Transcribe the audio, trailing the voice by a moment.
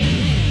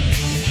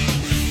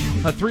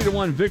A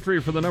 3-1 victory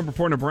for the number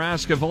 4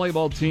 Nebraska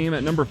volleyball team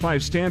at number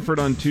 5 Stanford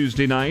on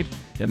Tuesday night.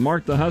 It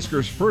marked the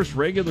Huskers' first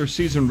regular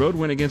season road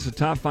win against a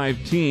top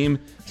 5 team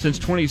since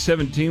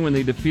 2017 when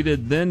they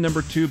defeated then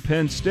number 2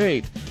 Penn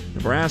State.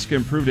 Nebraska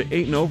improved to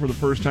 8-0 for the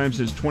first time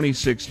since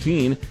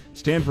 2016.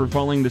 Stanford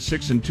falling to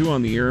 6-2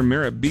 on the year.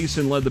 Merritt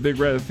Beeson led the Big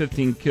Red with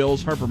 15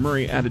 kills. Harper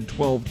Murray added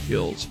 12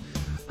 kills.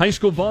 High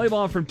school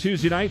volleyball from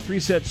Tuesday night,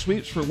 3-set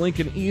sweeps for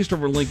Lincoln East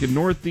over Lincoln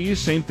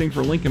Northeast. Same thing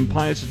for Lincoln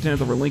Pius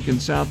X over Lincoln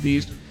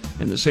Southeast.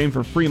 And the same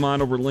for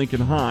Fremont over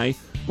Lincoln High.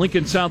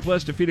 Lincoln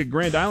Southwest defeated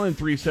Grand Island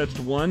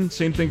 3-1.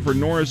 Same thing for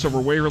Norris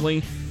over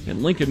Waverly.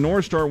 And Lincoln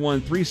North Star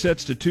won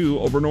 3-2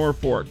 over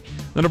Norfolk.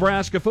 The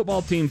Nebraska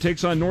football team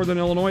takes on Northern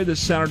Illinois this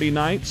Saturday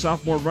night.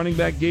 Sophomore running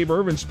back Gabe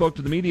Irvin spoke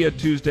to the media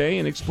Tuesday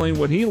and explained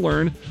what he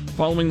learned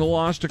following the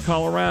loss to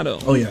Colorado.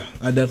 Oh yeah,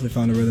 I definitely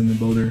found a rhythm in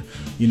Boulder.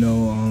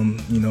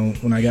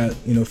 When I got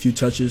a few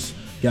touches,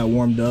 got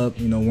warmed up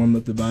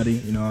the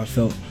body. I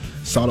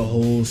saw the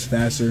holes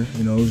faster.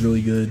 It was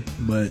really good.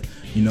 But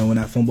when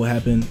that fumble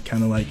happened,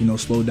 kind of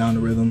slowed down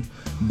the rhythm.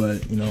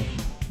 But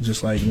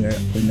just like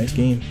the next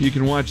game. You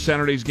can watch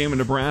Saturday's game in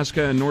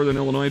Nebraska and Northern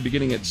Illinois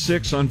beginning at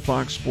 6 on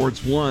Fox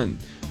Sports 1.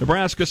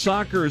 Nebraska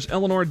soccer's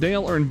Eleanor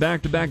Dale earned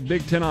back-to-back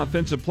Big Ten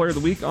Offensive Player of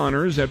the Week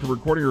honors after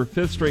recording her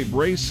 5th straight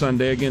brace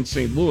Sunday against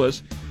St.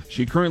 Louis.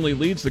 She currently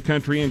leads the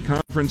country in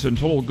conference in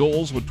total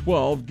goals with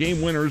 12,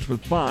 game winners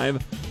with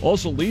 5,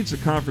 also leads the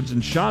conference in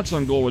shots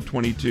on goal with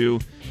 22,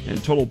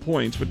 and total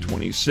points with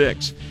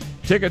 26.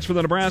 Tickets for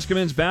the Nebraska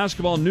men's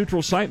basketball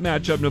neutral site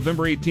matchup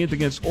November 18th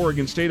against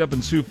Oregon State up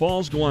in Sioux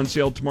Falls go on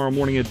sale tomorrow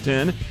morning at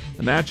 10.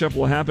 The matchup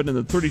will happen in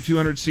the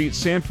 3,200-seat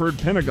Sanford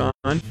Pentagon.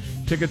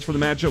 Tickets for the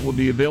matchup will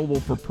be available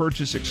for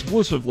purchase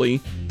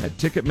exclusively at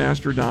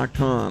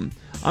Ticketmaster.com.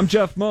 I'm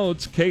Jeff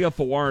Moats,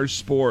 KFOR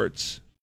Sports.